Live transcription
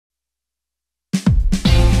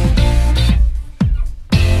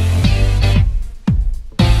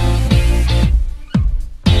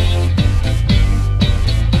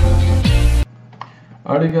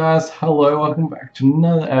Alrighty guys, hello, welcome back to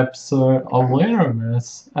another episode of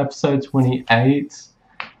Wizard101, episode 28,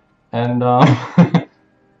 and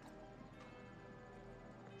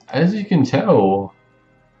as you can tell,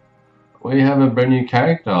 we have a brand new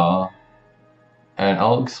character, and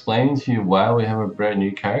I'll explain to you why we have a brand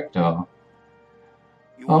new character.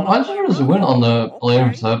 I just went on the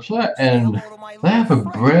Wizard101 website, and they have a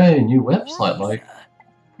brand new website. Like,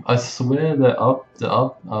 I swear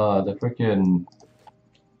the freaking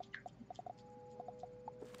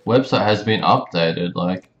website has been updated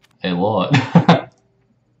like a lot,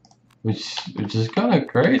 which is kind of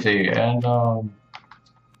crazy. And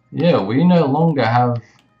yeah, we no longer have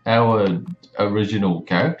our original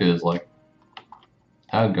characters. Like,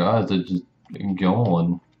 our guys are just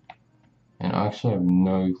gone, and I actually have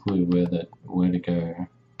no clue where to go.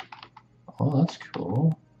 Oh, that's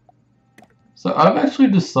cool. So I've actually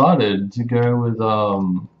decided to go with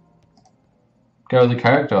the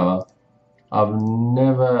character I've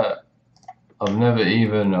never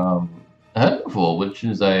even heard before, which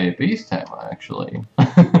is a beast tamer actually.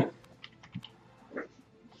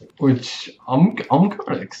 Which I'm kind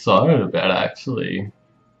of excited about actually,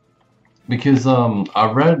 because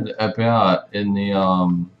I read about in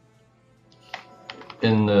the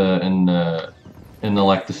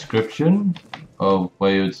like description of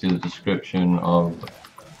where you would see the description of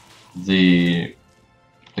the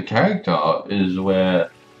character is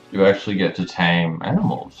where you actually get to tame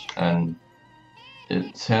animals, and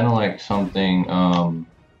it sounded like something on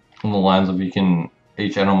the lines of each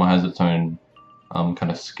animal has its own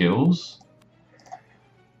kind of skills.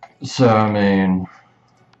 So I mean,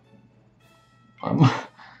 I'm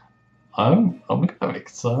kind of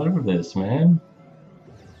excited with this, man.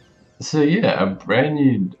 So yeah, a brand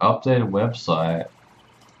new updated website.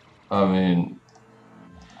 I mean,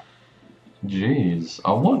 jeez,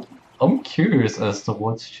 I'm curious as to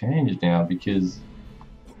what's changed now, because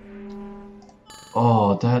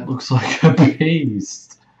oh, that looks like a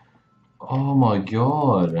beast. Oh my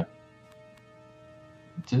god.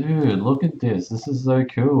 Dude, look at this. This is so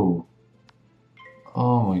cool.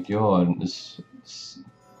 Oh my god. This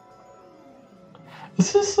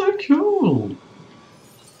is so cool.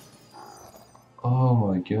 Oh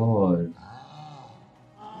my god.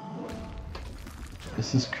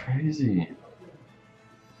 This is crazy.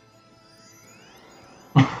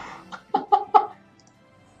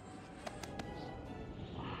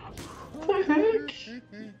 What the heck?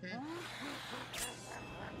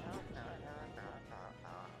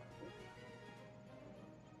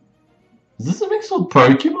 Is this a mix of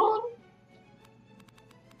Pokemon?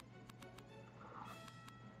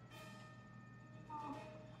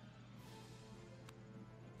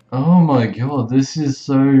 Oh my god, this is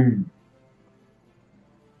so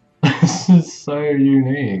this is so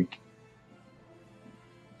unique.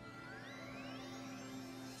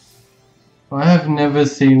 I have never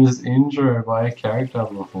seen this intro by a character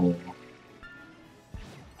before.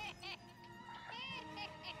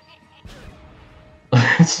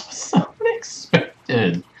 It's so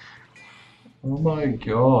unexpected. Oh my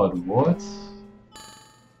god, what?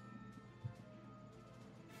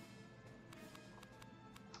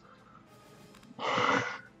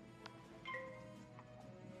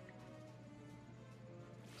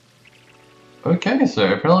 Okay,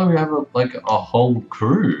 so apparently we have like a whole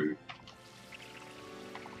crew.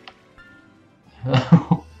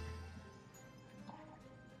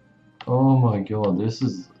 Oh my god, this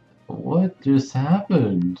is... what just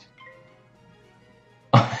happened?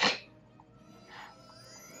 I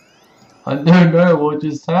don't know what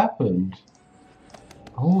just happened.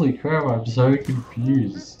 Holy crap, I'm so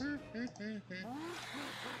confused.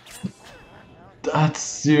 That's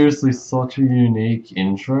seriously such a unique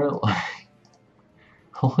intro, like...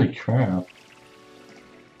 holy crap.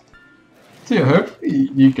 Dude, hopefully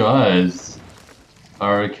you guys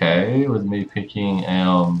are okay with me picking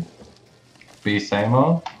beast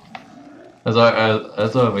tamer. As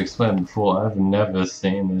I've explained before, I've never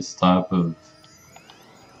seen this type of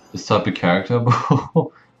character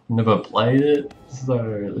before. Never played it,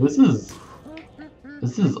 so this is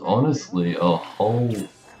honestly a whole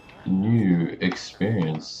new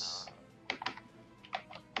experience.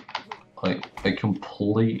 Like a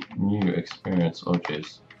complete new experience. Oh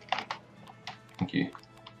jeez. Thank you.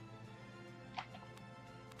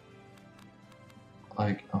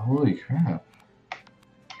 Like, holy crap.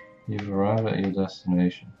 You've arrived at your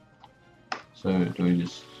destination. So, do we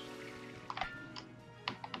just...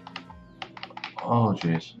 oh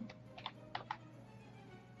jeez.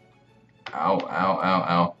 Ow, ow, ow,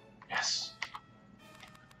 ow. Yes.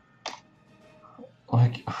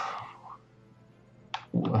 Like...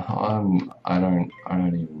 I don't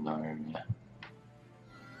even know, man.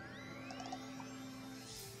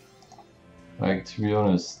 Like, to be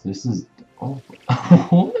honest, this is, oh,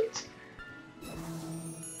 what?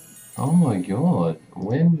 Oh my god,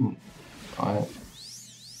 when, I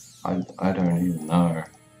don't even know.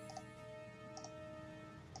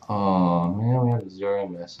 Oh man, we have 0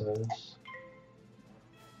 messes.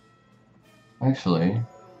 Actually,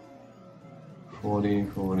 40,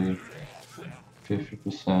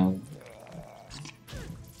 50%.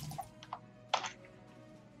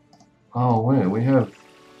 Oh wait, we have,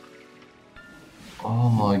 oh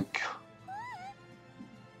my god,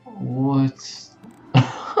 what?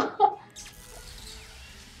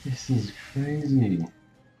 This is crazy.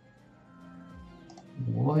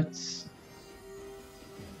 What?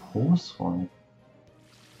 Horse one?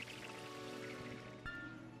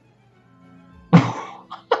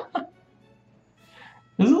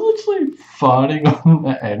 Is it literally farting on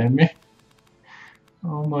the enemy?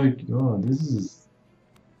 Oh my god, this is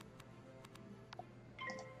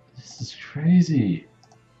crazy.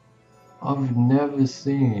 I've never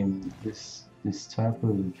seen this type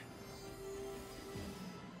of.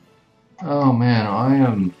 Oh man,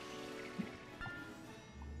 I'm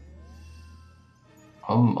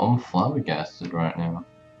flabbergasted right now.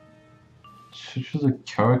 Switch to the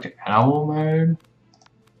character animal mode?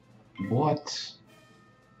 What?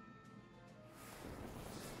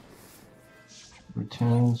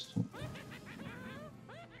 Returns to...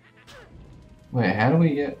 Wait, how do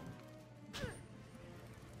we get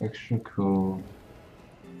extra cool?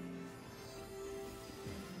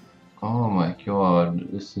 Oh my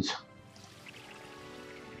god, this is...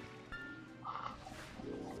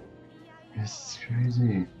 This is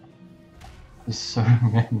crazy. There's so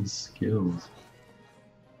many skills.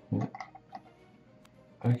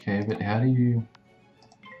 Okay, but how do you...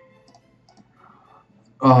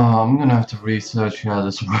 Oh, I'm gonna have to research how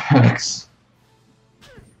this works.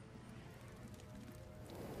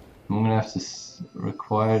 I'm gonna have to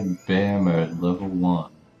required bear mode level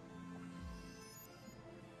 1.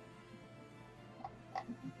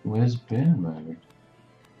 Where's bear mode?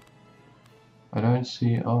 I don't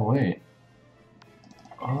see. Oh wait.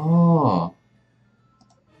 Oh.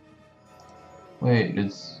 Wait,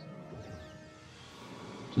 it's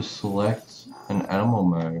just select an animal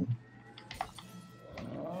mode.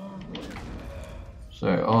 So,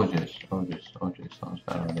 oh just, sounds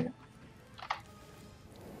bad idea.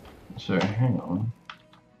 So, hang on.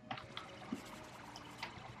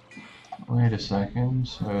 Wait a second,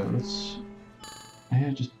 so let's, yeah,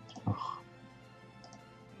 just, ugh.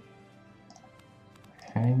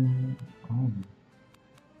 Hang on.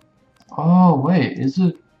 Oh, wait, is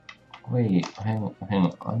it, wait, hang on,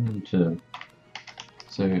 I need to,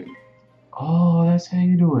 so, oh, that's how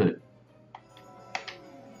you do it.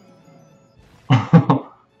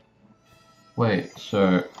 Wait,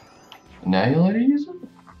 so now you're allowed to use it?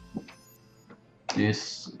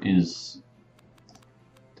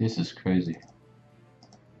 This is crazy.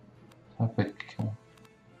 Tap a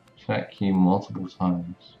chat key multiple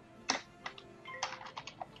times.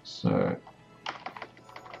 So,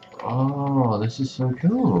 oh, this is so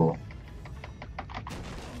cool.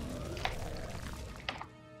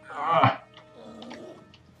 Ah.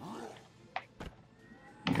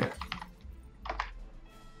 Okay.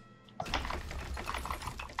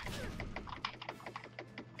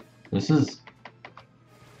 This is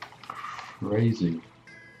crazy.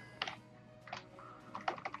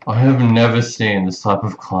 I have never seen this type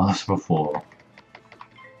of class before.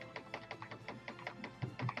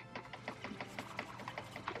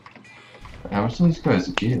 How much do these guys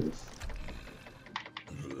give?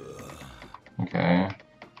 Okay.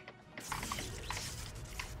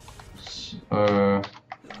 So,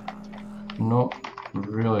 not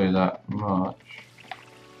really that much.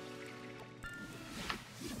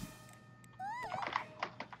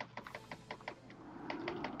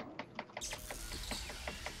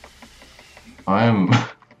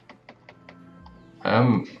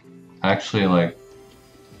 I'm actually like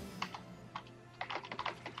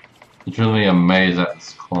literally amazed at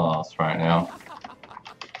this class right now.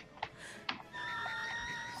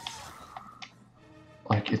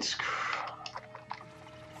 Like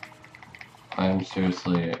I am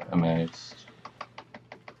seriously amazed.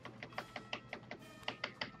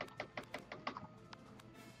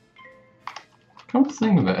 Come to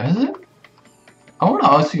think of it, has it? I want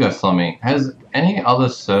to ask you guys something. Has any other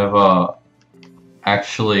server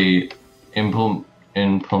actually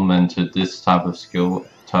implemented this type of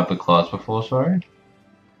class before, sorry?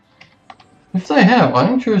 If they have,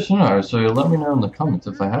 I'm curious to know, so let me know in the comments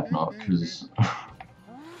if they have not, because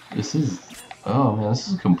This is, oh man, this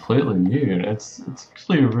is completely new. It's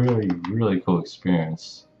actually a really cool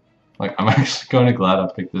experience. Like, I'm actually kind of glad I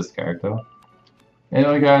picked this character.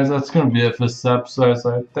 Anyway guys, that's going to be it for this episode,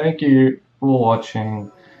 so thank you for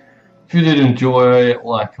watching. If you did enjoy,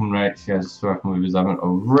 like and rate if you guys subscribe movies I haven't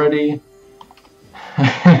already.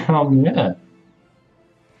 Yeah.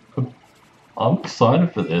 I'm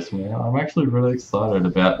excited for this, man. I'm actually really excited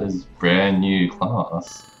about this brand new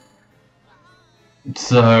class.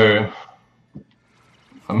 So,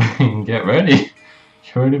 I mean, get ready.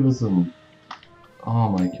 Get ready for some... Oh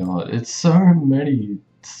my god, it's so many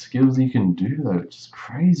skills you can do though, it's just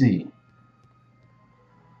crazy.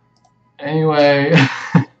 Anyway,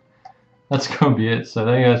 that's gonna be it. So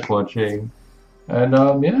thank you guys for watching.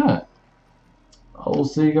 And yeah. I'll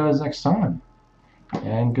see you guys next time.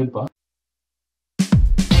 And goodbye.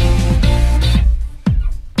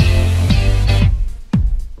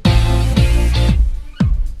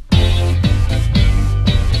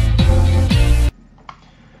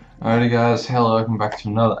 Alrighty guys, hello, welcome back to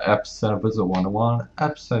another episode of Wizard101,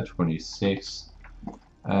 episode 26.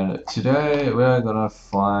 And today we're gonna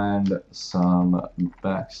find some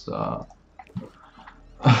Baxter.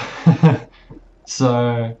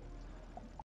 So,